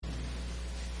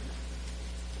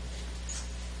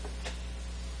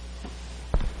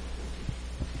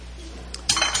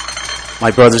My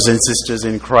brothers and sisters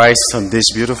in Christ, on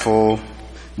this beautiful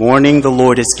morning the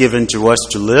Lord has given to us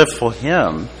to live for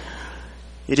Him,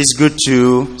 it is good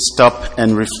to stop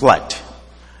and reflect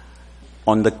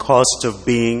on the cost of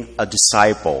being a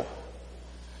disciple.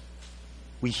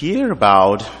 We hear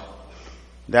about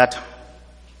that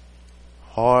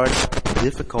hard,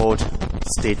 difficult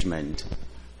statement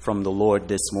from the Lord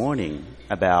this morning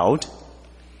about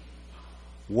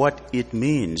what it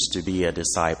means to be a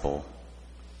disciple.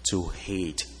 To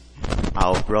hate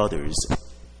our brothers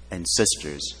and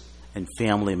sisters and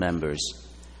family members.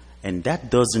 And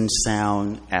that doesn't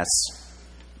sound as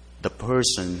the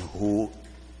person who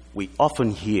we often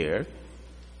hear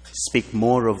speak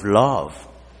more of love,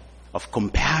 of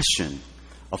compassion,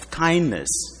 of kindness,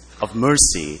 of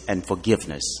mercy and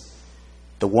forgiveness.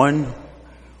 The one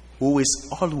who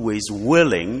is always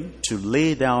willing to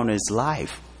lay down his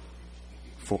life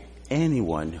for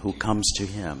anyone who comes to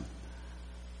him.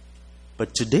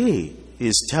 But today, he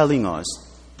is telling us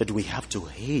that we have to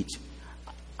hate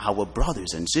our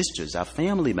brothers and sisters, our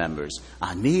family members,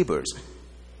 our neighbors.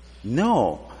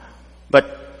 No,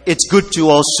 but it's good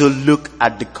to also look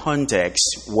at the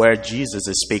context where Jesus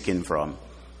is speaking from.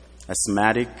 A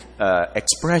semantic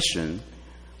expression,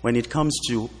 when it comes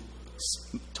to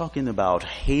talking about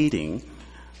hating,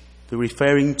 they're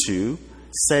referring to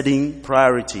setting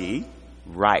priority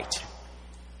right.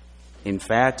 In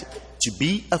fact, to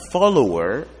be a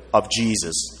follower of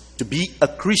Jesus, to be a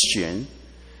Christian,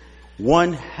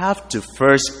 one have to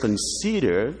first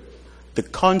consider the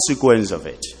consequence of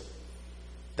it.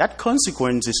 That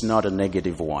consequence is not a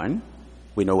negative one.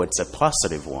 We know it's a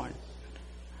positive one.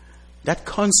 That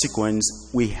consequence,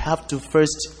 we have to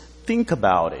first think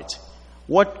about it.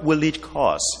 What will it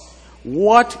cost?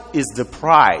 What is the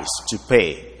price to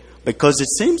pay? Because it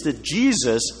seems that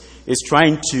Jesus is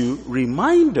trying to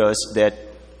remind us that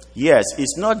yes,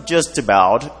 it's not just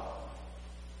about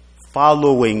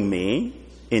following me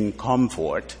in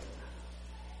comfort,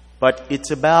 but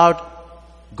it's about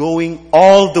going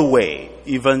all the way,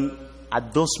 even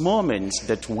at those moments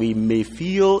that we may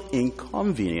feel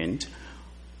inconvenient,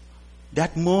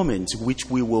 that moment which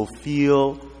we will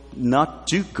feel not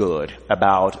too good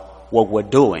about what we're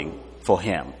doing for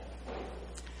Him.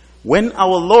 When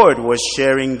our Lord was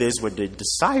sharing this with the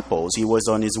disciples, He was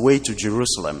on His way to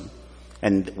Jerusalem.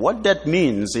 And what that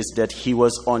means is that He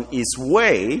was on His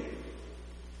way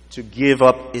to give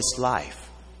up His life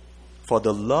for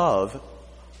the love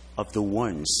of the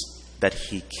ones that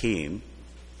He came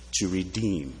to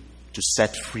redeem, to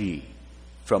set free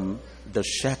from the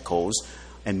shackles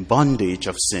and bondage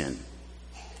of sin.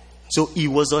 So He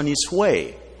was on His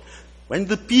way. When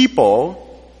the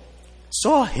people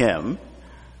saw Him,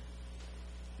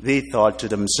 they thought to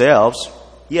themselves,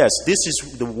 yes, this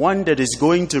is the one that is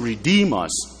going to redeem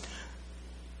us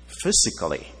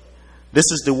physically.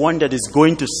 This is the one that is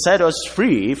going to set us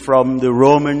free from the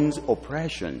Roman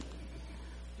oppression.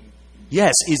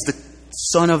 Yes, he's the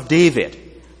son of David,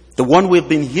 the one we've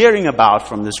been hearing about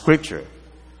from the scripture.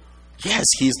 Yes,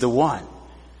 he's the one.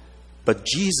 But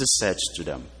Jesus said to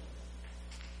them,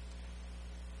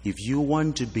 if you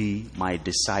want to be my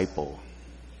disciple,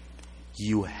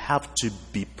 you have to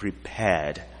be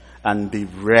prepared and be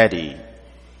ready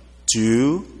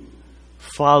to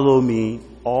follow me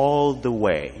all the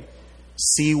way.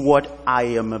 See what I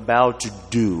am about to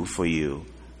do for you.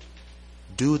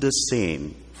 Do the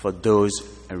same for those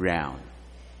around.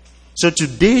 So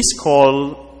today's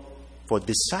call for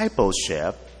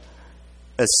discipleship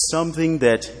is something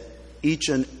that each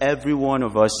and every one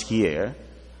of us here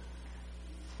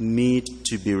need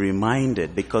to be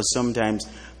reminded, because sometimes,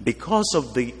 because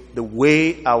of the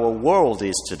way our world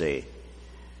is today,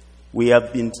 we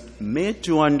have been made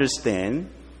to understand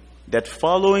that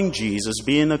following Jesus,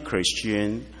 being a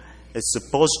Christian, is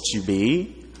supposed to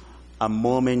be a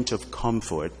moment of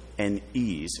comfort and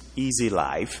ease, easy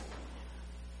life,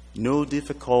 no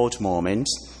difficult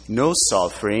moments, no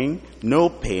suffering, no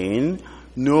pain,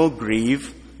 no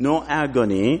grief, no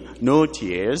agony, no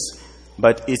tears,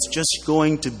 but it's just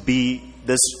going to be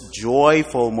this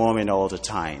joyful moment all the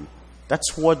time.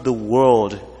 That's what the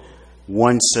world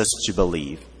wants us to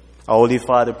believe. Our Holy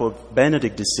Father, Pope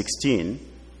Benedict XVI,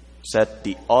 said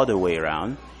the other way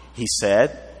around. He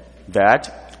said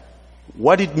that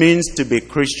what it means to be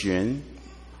Christian,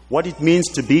 what it means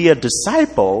to be a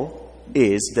disciple,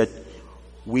 is that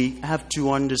we have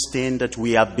to understand that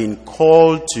we have been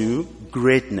called to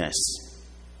greatness,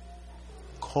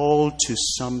 called to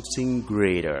something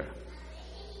greater.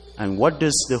 And what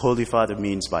does the Holy Father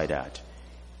means by that?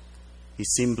 He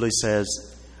simply says,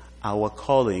 our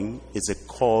calling is a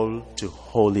call to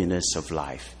holiness of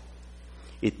life.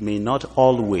 It may not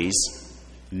always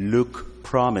look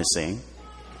promising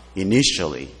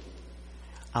initially,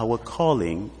 our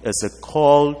calling is a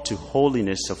call to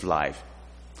holiness of life.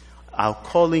 Our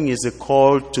calling is a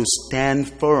call to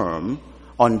stand firm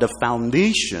on the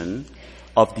foundation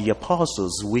of the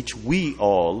apostles which we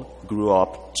all grew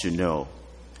up to know.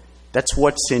 That's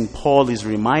what St. Paul is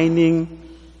reminding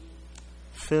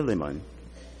Philemon.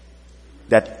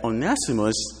 That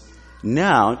Onesimus,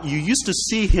 now, you used to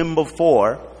see him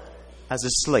before as a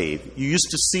slave. You used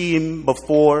to see him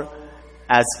before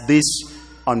as this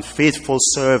unfaithful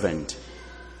servant.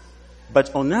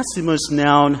 But Onesimus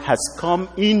now has come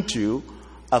into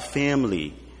a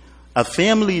family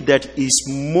that is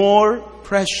more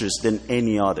precious than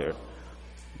any other.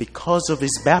 Because of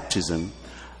his baptism,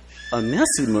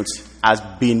 Onesimus has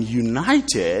been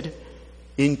united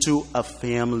into a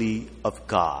family of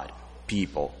God,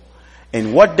 people.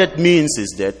 And what that means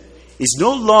is that it's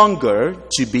no longer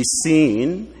to be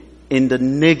seen in the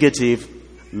negative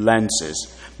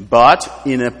lenses, but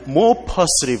in a more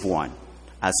positive one,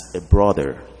 as a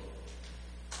brother,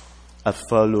 a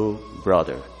fellow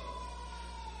brother.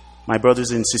 My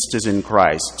brothers and sisters in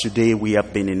Christ, today we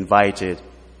have been invited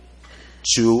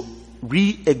to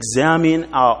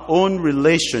re-examine our own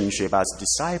relationship as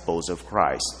disciples of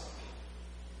Christ.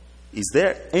 Is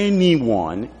there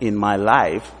anyone in my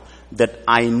life that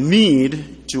I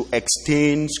need to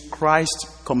extend Christ's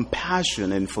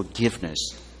compassion and forgiveness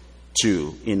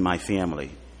to in my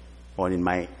family or in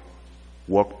my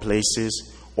workplaces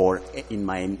or in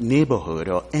my neighborhood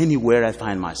or anywhere I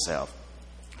find myself?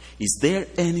 Is there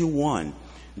anyone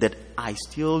that I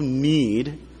still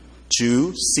need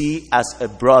to see as a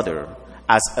brother,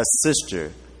 as a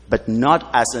sister, but not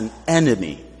as an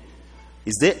enemy?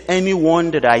 Is there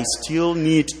anyone that I still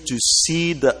need to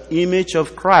see the image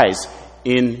of Christ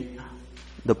in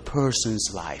the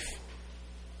person's life?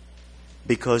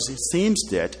 Because it seems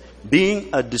that being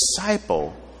a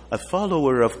disciple, a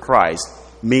follower of Christ,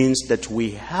 means that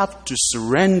we have to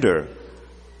surrender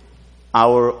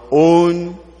our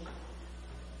own,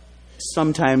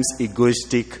 sometimes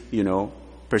egoistic,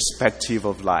 perspective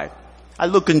of life. I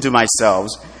look into myself.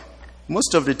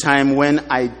 Most of the time when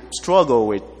I struggle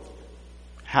with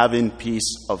having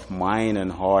peace of mind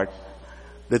and heart,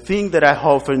 the thing that I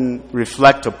often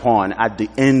reflect upon at the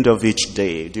end of each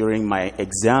day during my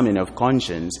examine of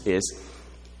conscience is,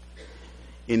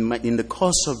 in the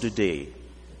course of the day,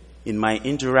 in my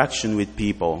interaction with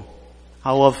people,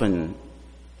 how often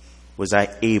was I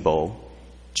able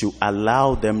to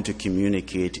allow them to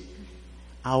communicate?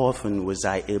 How often was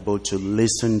I able to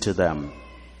listen to them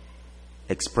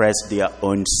express their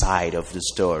own side of the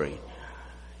story?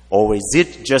 Or is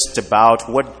it just about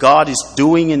what God is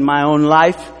doing in my own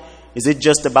life? Is it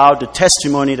just about the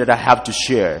testimony that I have to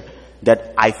share,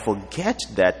 that I forget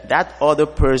that that other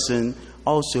person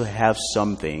also has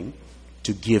something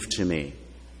to give to me?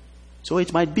 So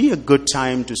it might be a good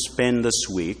time to spend this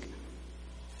week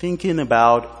thinking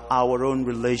about our own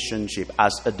relationship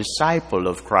as a disciple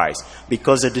of Christ.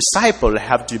 Because a disciple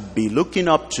have to be looking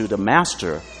up to the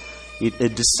master. A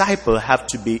disciple have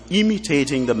to be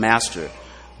imitating the master.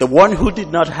 The one who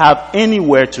did not have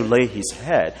anywhere to lay his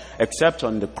head except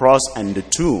on the cross and the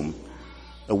tomb.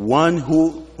 The one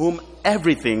whom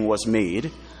everything was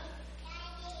made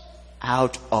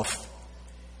out of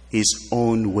his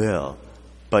own will.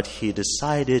 But he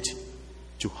decided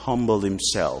to humble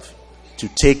himself, to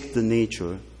take the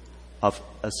nature of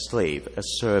a slave, a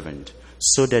servant,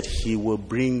 so that he will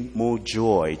bring more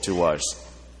joy to us.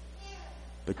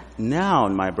 But now,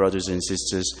 my brothers and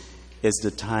sisters, is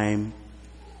the time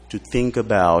to think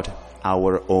about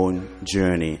our own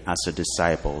journey as a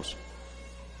disciples.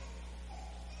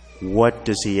 What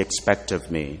does he expect of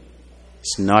me?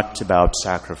 It's not about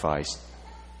sacrifice,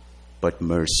 but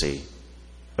mercy,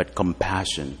 but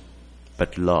compassion,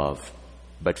 but love,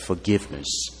 but forgiveness.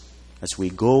 As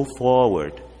we go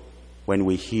forward, when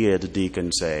we hear the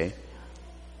deacon say,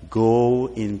 "Go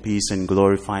in peace and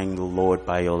glorifying the Lord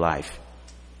by your life,"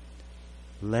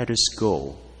 let us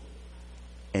go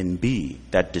and be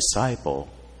that disciple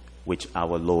which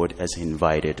our Lord has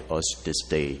invited us this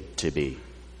day to be.